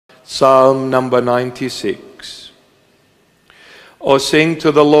Psalm number 96. Oh, sing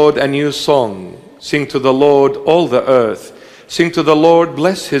to the Lord a new song. Sing to the Lord, all the earth. Sing to the Lord,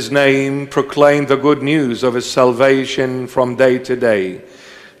 bless his name. Proclaim the good news of his salvation from day to day.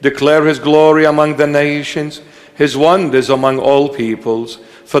 Declare his glory among the nations, his wonders among all peoples.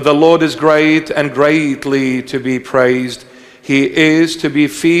 For the Lord is great and greatly to be praised. He is to be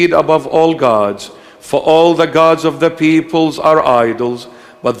feared above all gods. For all the gods of the peoples are idols,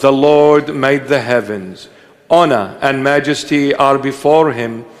 but the Lord made the heavens. Honor and majesty are before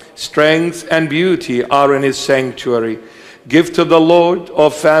him. Strength and beauty are in his sanctuary. Give to the Lord,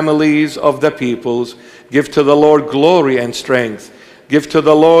 O families of the peoples. Give to the Lord glory and strength. Give to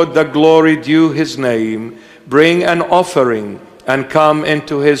the Lord the glory due his name. Bring an offering and come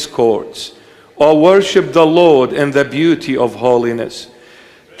into his courts. O worship the Lord in the beauty of holiness.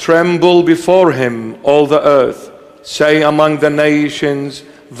 Tremble before him, all the earth. Say among the nations,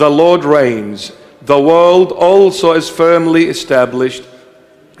 the Lord reigns. The world also is firmly established.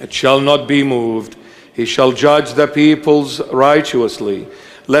 It shall not be moved. He shall judge the peoples righteously.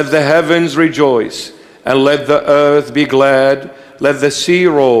 Let the heavens rejoice, and let the earth be glad. Let the sea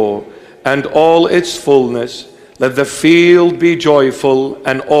roar, and all its fullness. Let the field be joyful,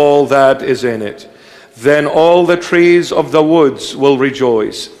 and all that is in it. Then all the trees of the woods will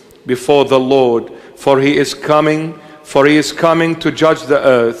rejoice before the Lord, for he is coming to judge the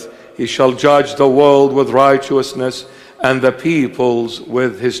earth. He shall judge the world with righteousness, and the peoples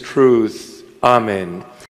with his truth. Amen.